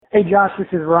Hey, Josh, this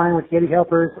is Ryan with Yeti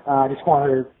Helpers. I just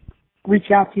wanted to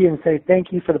reach out to you and say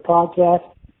thank you for the podcast.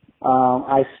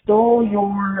 I stole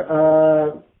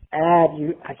your ad.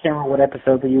 I can't remember what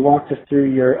episode, but you walked us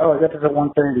through it's episode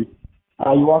 130.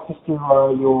 You walked us through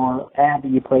your ad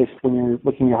that you placed when you're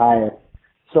looking to hire.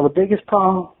 So the biggest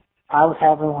problem I was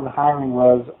having when hiring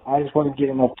was I just wasn't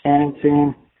getting enough candidates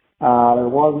in. There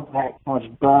wasn't that much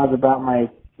buzz about my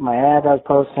ad I was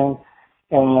posting.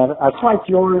 And I swiped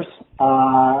yours,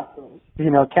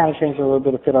 kind of changed a little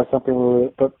bit to fit on something a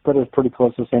little bit, but it was pretty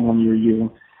close to the same one you were using.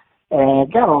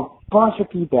 And got a bunch of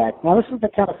feedback. Now, this is the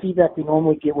kind of feedback we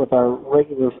normally get with our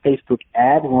regular Facebook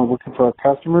ad when we're looking for our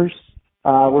customers.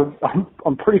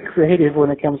 I'm pretty creative when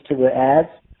it comes to the ads.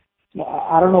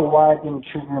 I don't know why it didn't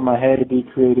trigger in my head to be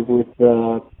creative with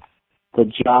the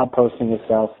job posting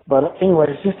itself. But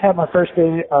anyways, just had my first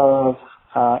day of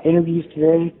interviews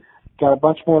today. Got a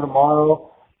bunch more tomorrow.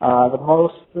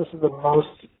 This is the most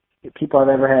people I've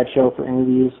ever had show for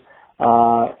interviews,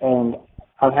 and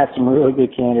I've had some really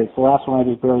good candidates. The last one I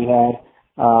just barely had.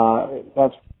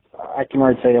 I can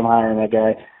already say I'm hiring that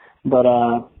guy.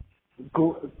 But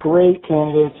great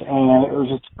candidates, and it was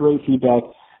just great feedback.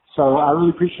 So I really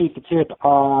appreciate the tip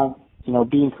on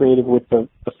being creative with the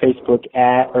Facebook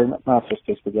ad, or not just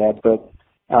Facebook ads, but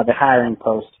the hiring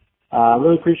post.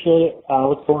 Really appreciate it.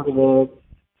 Look forward to the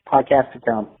podcast to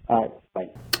come. All right, bye.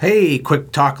 Hey,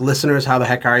 Quick Talk listeners, how the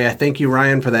heck are you? Thank you,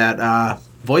 Ryan, for that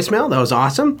voicemail. That was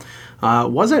awesome.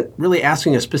 Wasn't really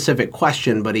asking a specific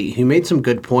question, but he made some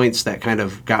good points that kind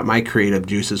of got my creative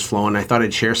juices flowing. I thought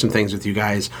I'd share some things with you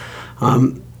guys.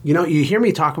 You hear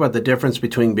me talk about the difference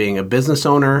between being a business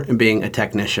owner and being a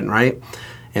technician, right?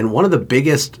 And one of the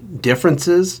biggest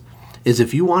differences is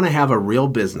if you want to have a real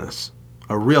business,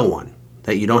 a real one,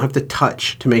 that you don't have to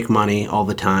touch to make money all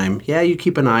the time. Yeah, you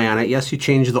keep an eye on it. Yes, you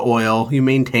change the oil, you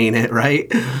maintain it,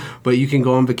 right? But you can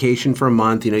go on vacation for a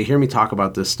month. You hear me talk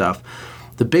about this stuff.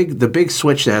 The big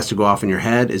switch that has to go off in your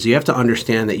head is you have to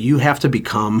understand that you have to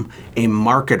become a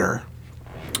marketer.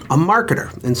 A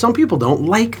marketer. And some people don't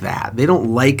like that. They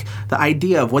don't like the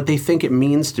idea of what they think it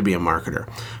means to be a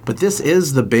marketer. But this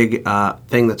is the big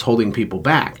thing that's holding people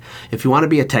back. If you want to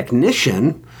be a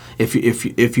technician, if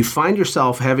you find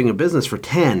yourself having a business for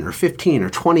 10 or 15 or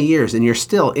 20 years and you're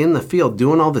still in the field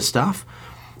doing all this stuff,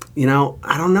 I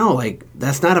don't know,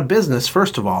 that's not a business,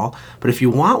 first of all. But if you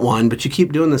want one, but you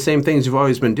keep doing the same things you've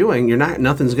always been doing,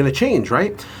 nothing's going to change,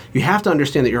 right? You have to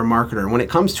understand that you're a marketer. And when it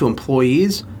comes to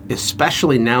employees,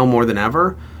 especially now more than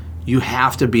ever, you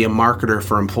have to be a marketer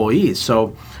for employees.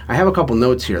 So I have a couple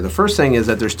notes here. The first thing is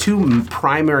that there's two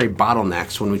primary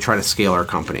bottlenecks when we try to scale our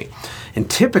company. And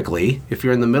typically, if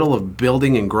you're in the middle of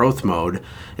building and growth mode,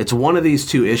 it's one of these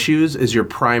two issues is your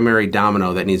primary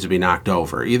domino that needs to be knocked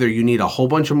over. Either you need a whole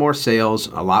bunch of more sales,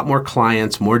 a lot more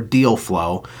clients, more deal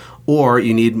flow, or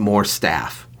you need more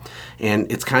staff.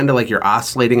 And it's kind of like you're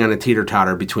oscillating on a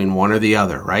teeter-totter between one or the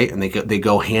other, right? And they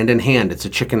go hand in hand. It's a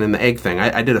chicken and the egg thing.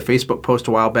 I did a Facebook post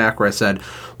a while back where I said,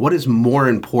 what is more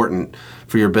important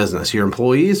for your business, your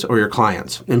employees or your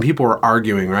clients? And people were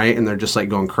arguing, right? And they're just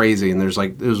going crazy. And it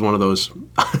was one of those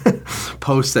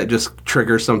posts that just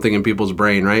triggers something in people's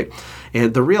brain, right?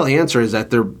 And the real answer is that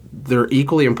they're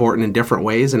equally important in different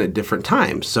ways and at different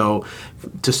times. So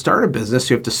to start a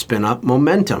business, you have to spin up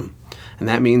momentum. And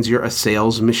that means you're a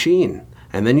sales machine.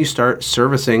 And then you start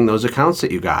servicing those accounts that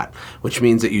you got, which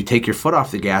means that you take your foot off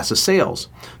the gas of sales.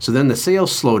 So then the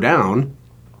sales slow down,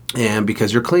 and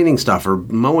because you're cleaning stuff or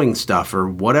mowing stuff or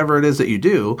whatever it is that you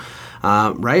do,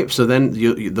 right? So then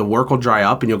the work will dry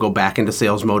up and you'll go back into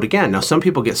sales mode again. Now, some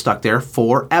people get stuck there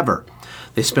forever.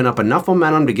 They spin up enough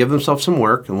momentum to give themselves some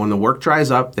work, and when the work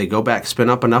dries up, they go back, spin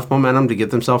up enough momentum to give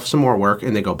themselves some more work,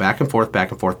 and they go back and forth,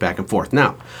 back and forth, back and forth.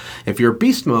 Now, if you're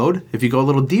beast mode, if you go a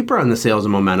little deeper on the sales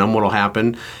and momentum, what will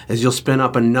happen is you'll spin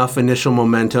up enough initial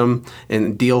momentum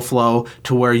and deal flow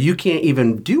to where you can't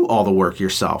even do all the work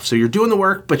yourself. So you're doing the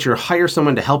work, but you hire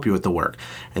someone to help you with the work.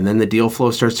 And then the deal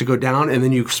flow starts to go down, and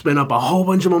then you spin up a whole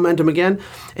bunch of momentum again,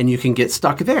 and you can get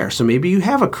stuck there. So maybe you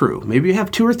have a crew. Maybe you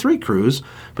have 2 or 3 crews,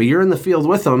 but you're in the field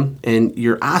with them, and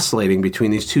you're oscillating between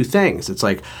these two things. It's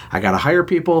like, I got to hire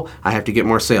people, I have to get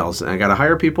more sales. I got to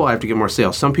hire people, I have to get more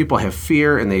sales. Some people have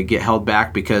fear, and they get held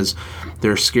back because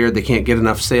they're scared they can't get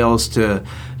enough sales to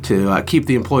keep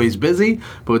the employees busy.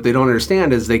 But what they don't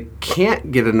understand is they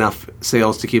can't get enough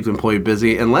sales to keep the employee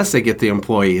busy unless they get the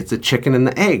employee. It's a chicken and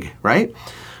the egg, right?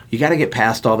 You got to get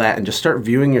past all that and just start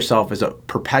viewing yourself as a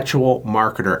perpetual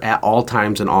marketer at all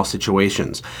times in all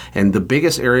situations. And the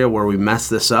biggest area where we mess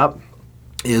this up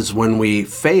is when we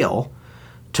fail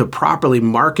to properly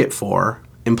market for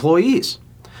employees.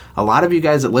 A lot of you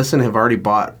guys that listen have already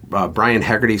bought Brian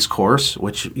Hegarty's course,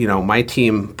 which, my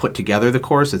team put together the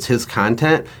course. It's his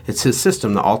content. It's his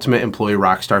system, the Ultimate Employee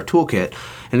Rockstar Toolkit.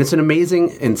 And it's an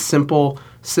amazing and simple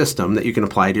system that you can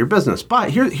apply to your business.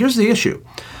 But here's the issue.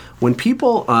 When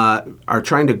people are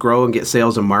trying to grow and get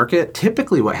sales and market,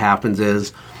 typically what happens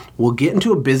is we'll get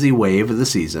into a busy wave of the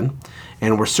season,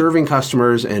 and we're serving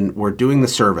customers and we're doing the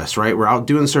service, right? We're out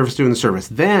doing the service.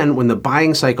 Then when the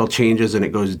buying cycle changes and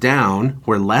it goes down,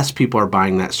 where less people are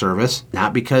buying that service,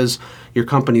 not because your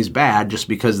company's bad, just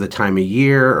because of the time of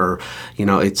year or,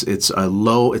 it's a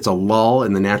lull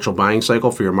in the natural buying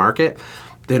cycle for your market,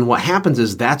 then what happens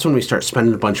is that's when we start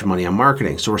spending a bunch of money on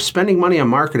marketing. So we're spending money on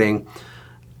marketing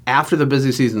after the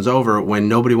busy season's over, when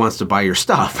nobody wants to buy your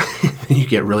stuff. You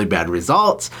get really bad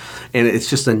results, and it's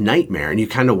just a nightmare, and you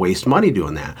kind of waste money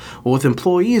doing that. Well, with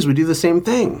employees, we do the same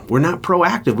thing. We're not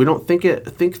proactive. We don't think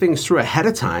things through ahead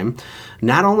of time,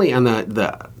 not only on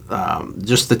the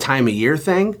just the time of year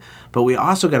thing, but we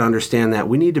also got to understand that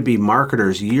we need to be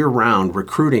marketers year-round,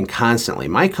 recruiting constantly.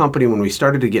 My company, when we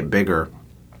started to get bigger,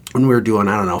 when we were doing,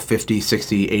 50,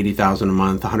 60, 80,000 a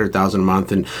month, 100,000 a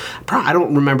month, and I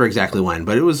don't remember exactly when,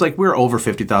 but it was like we were over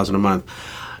 50,000 a month.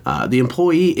 The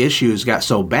employee issues got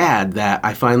so bad that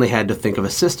I finally had to think of a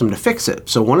system to fix it.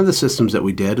 So one of the systems that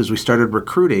we did is we started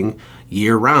recruiting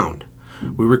year-round.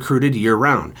 We recruited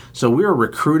year-round. So we were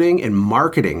recruiting and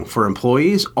marketing for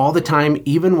employees all the time,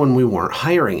 even when we weren't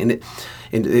hiring. And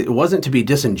it wasn't to be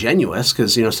disingenuous,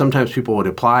 because sometimes people would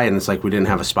apply and it's like we didn't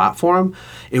have a spot for them.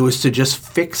 It was to just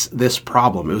fix this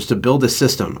problem. It was to build a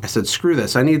system. I said, screw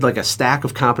this. I need like a stack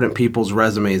of competent people's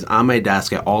resumes on my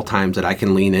desk at all times that I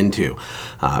can lean into.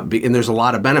 And there's a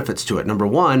lot of benefits to it. Number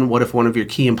one, what if one of your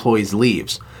key employees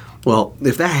leaves? Well,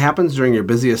 if that happens during your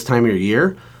busiest time of your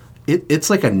year, it's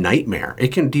like a nightmare.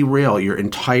 It can derail your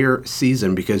entire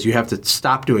season, because you have to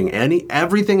stop doing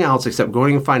everything else except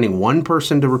going and finding one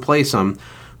person to replace them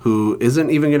who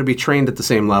isn't even going to be trained at the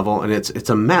same level, and it's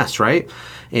a mess, right?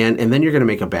 And then you're going to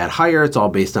make a bad hire. It's all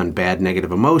based on bad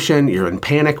negative emotion. You're in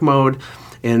panic mode.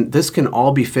 And this can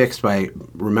all be fixed by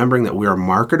remembering that we are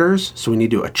marketers, so we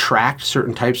need to attract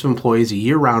certain types of employees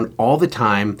year-round all the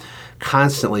time,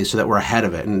 constantly, so that we're ahead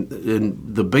of it. And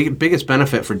the biggest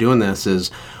benefit for doing this is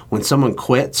when someone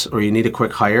quits or you need a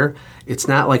quick hire, it's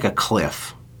not like a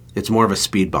cliff. It's more of a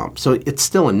speed bump. So it's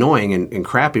still annoying and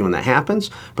crappy when that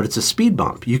happens, but it's a speed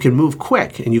bump. You can move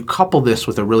quick, and you couple this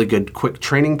with a really good quick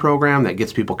training program that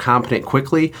gets people competent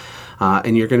quickly,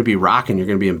 and you're going to be rocking, you're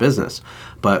going to be in business.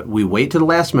 But we wait to the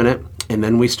last minute, and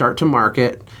then we start to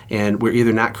market, and we're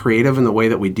either not creative in the way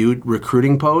that we do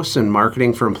recruiting posts and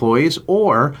marketing for employees,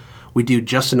 or we do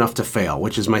just enough to fail,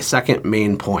 which is my second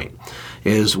main point,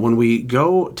 is when we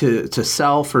go to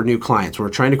sell for new clients, we're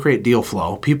trying to create deal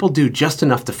flow, people do just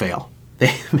enough to fail.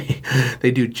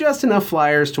 They do just enough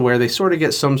flyers to where they sort of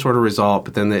get some sort of result,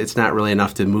 but then it's not really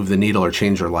enough to move the needle or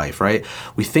change their life, right?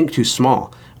 We think too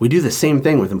small. We do the same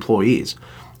thing with employees.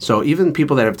 So even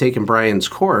people that have taken Brian's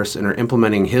course and are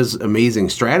implementing his amazing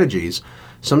strategies,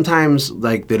 sometimes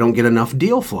like they don't get enough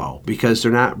deal flow because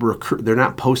they're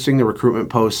not posting the recruitment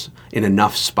posts in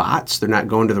enough spots. They're not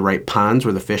going to the right ponds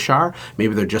where the fish are.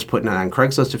 Maybe they're just putting it on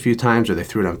Craigslist a few times, or they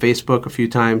threw it on Facebook a few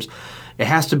times. It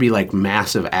has to be like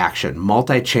massive action,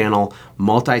 multi-channel,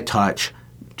 multi-touch,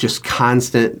 just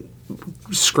constant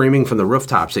screaming from the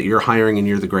rooftops that you're hiring and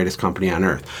you're the greatest company on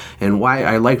earth. And why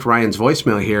I liked Ryan's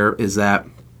voicemail here is that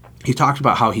he talked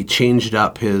about how he changed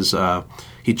up his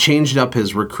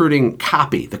recruiting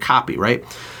copy, right?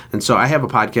 And so I have a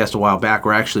podcast a while back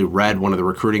where I actually read one of the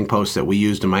recruiting posts that we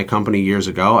used in my company years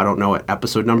ago. I don't know what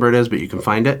episode number it is, but you can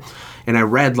find it. And I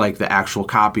read like the actual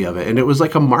copy of it, and it was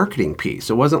like a marketing piece.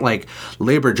 It wasn't like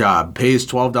labor job, pays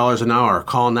 $12 an hour,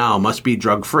 call now, must be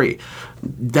drug free.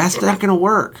 That's not going to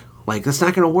work. That's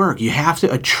not going to work. You have to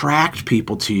attract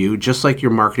people to you just like you're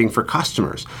marketing for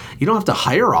customers. You don't have to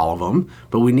hire all of them,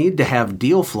 but we need to have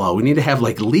deal flow. We need to have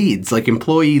like leads, like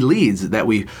employee leads that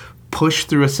we push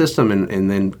through a system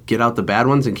and then get out the bad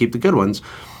ones and keep the good ones.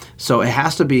 So it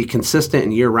has to be consistent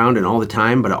and year-round and all the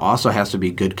time, but it also has to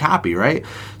be good copy, right?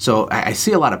 So I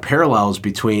see a lot of parallels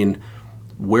between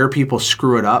where people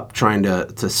screw it up trying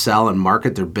to sell and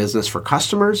market their business for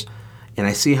customers, and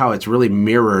I see how it's really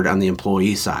mirrored on the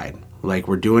employee side. Like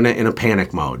we're doing it in a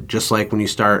panic mode, just like when you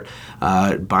start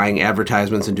buying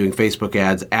advertisements and doing Facebook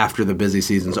ads after the busy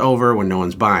season's over when no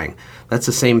one's buying. That's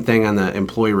the same thing on the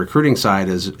employee recruiting side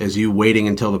as you waiting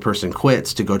until the person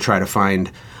quits to go try to find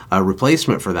a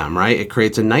replacement for them, right? It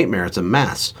creates a nightmare. It's a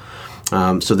mess.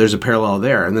 So there's a parallel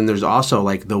there. And then there's also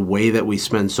like the way that we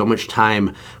spend so much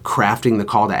time crafting the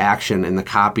call to action and the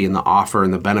copy and the offer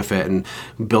and the benefit and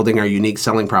building our unique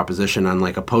selling proposition on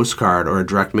like a postcard or a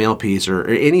direct mail piece or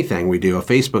anything we do, a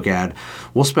Facebook ad.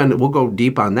 We'll go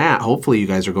deep on that. Hopefully you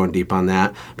guys are going deep on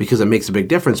that because it makes a big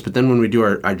difference. But then when we do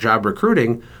our job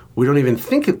recruiting, we don't even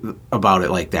think about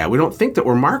it like that. We don't think that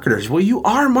we're marketers. Well, you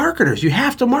are marketers. You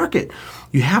have to market.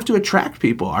 You have to attract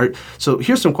people. So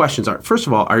here's some questions. First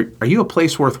of all, are you a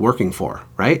place worth working for,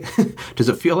 right? Does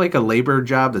it feel like a labor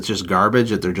job that's just garbage,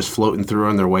 that they're just floating through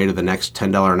on their way to the next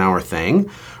 $10 an hour thing?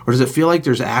 Or does it feel like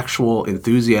there's actual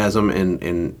enthusiasm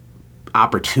and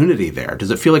opportunity there?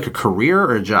 Does it feel like a career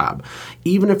or a job?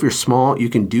 Even if you're small, you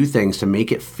can do things to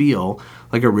make it feel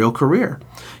like a real career.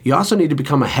 You also need to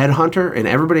become a headhunter, and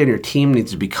everybody on your team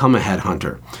needs to become a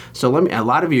headhunter. So a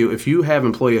lot of you, if you have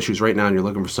employee issues right now and you're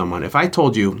looking for someone, if I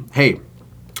told you, hey,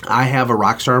 I have a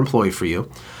Rockstar employee for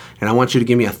you, and I want you to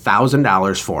give me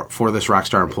 $1,000 for this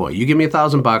Rockstar employee. You give me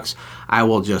 $1,000, I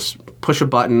will just push a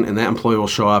button and that employee will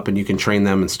show up and you can train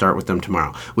them and start with them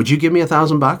tomorrow. Would you give me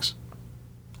 $1,000?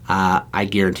 I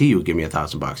guarantee you would give me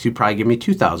 $1,000. You'd probably give me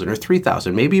 $2,000 or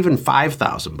 $3,000, maybe even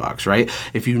 $5,000, right?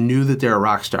 If you knew that they're a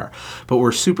rock star. But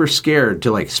we're super scared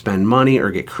to like spend money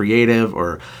or get creative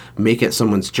or make it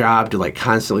someone's job to like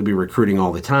constantly be recruiting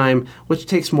all the time, which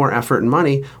takes more effort and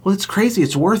money. Well, it's crazy.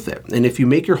 It's worth it. And if you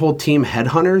make your whole team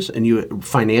headhunters and you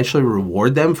financially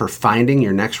reward them for finding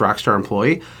your next Rockstar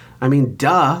employee, I mean,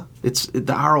 duh,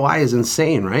 the ROI is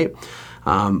insane, right?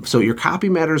 So your copy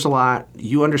matters a lot.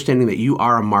 You understanding that you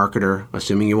are a marketer,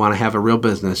 assuming you want to have a real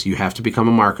business, you have to become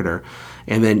a marketer,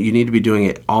 and then you need to be doing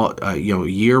it all,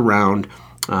 year round.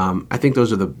 I think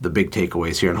those are the big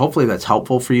takeaways here, and hopefully that's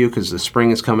helpful for you because the spring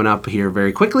is coming up here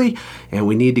very quickly, and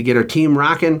we need to get our team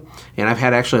rocking. And I've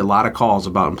had actually a lot of calls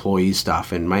about employee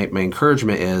stuff, and my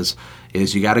encouragement is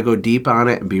you got to go deep on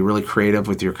it and be really creative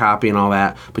with your copy and all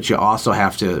that, but you also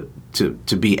have to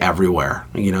be everywhere.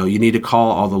 You need to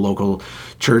call all the local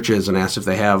churches and ask if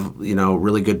they have,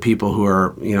 really good people who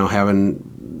are, having,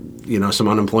 some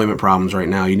unemployment problems right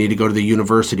now. You need to go to the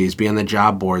universities, be on the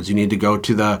job boards. You need to go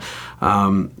to the,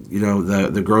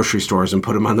 the grocery stores and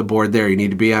put them on the board there. You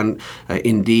need to be on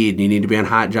Indeed. You need to be on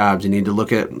Hot Jobs. You need to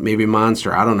look at maybe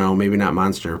Monster. I don't know, maybe not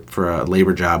Monster for a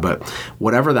labor job, but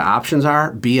whatever the options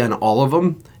are, be on all of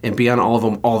them and be on all of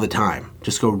them all the time.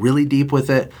 Just go really deep with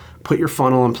it. Put your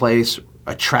funnel in place,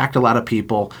 attract a lot of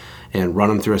people, and run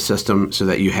them through a system so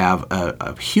that you have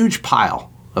a huge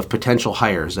pile of potential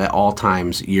hires at all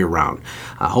times year round.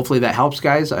 Hopefully that helps,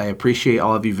 guys. I appreciate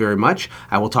all of you very much.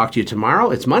 I will talk to you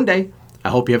tomorrow. It's Monday. I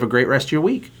hope you have a great rest of your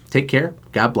week. Take care.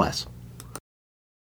 God bless.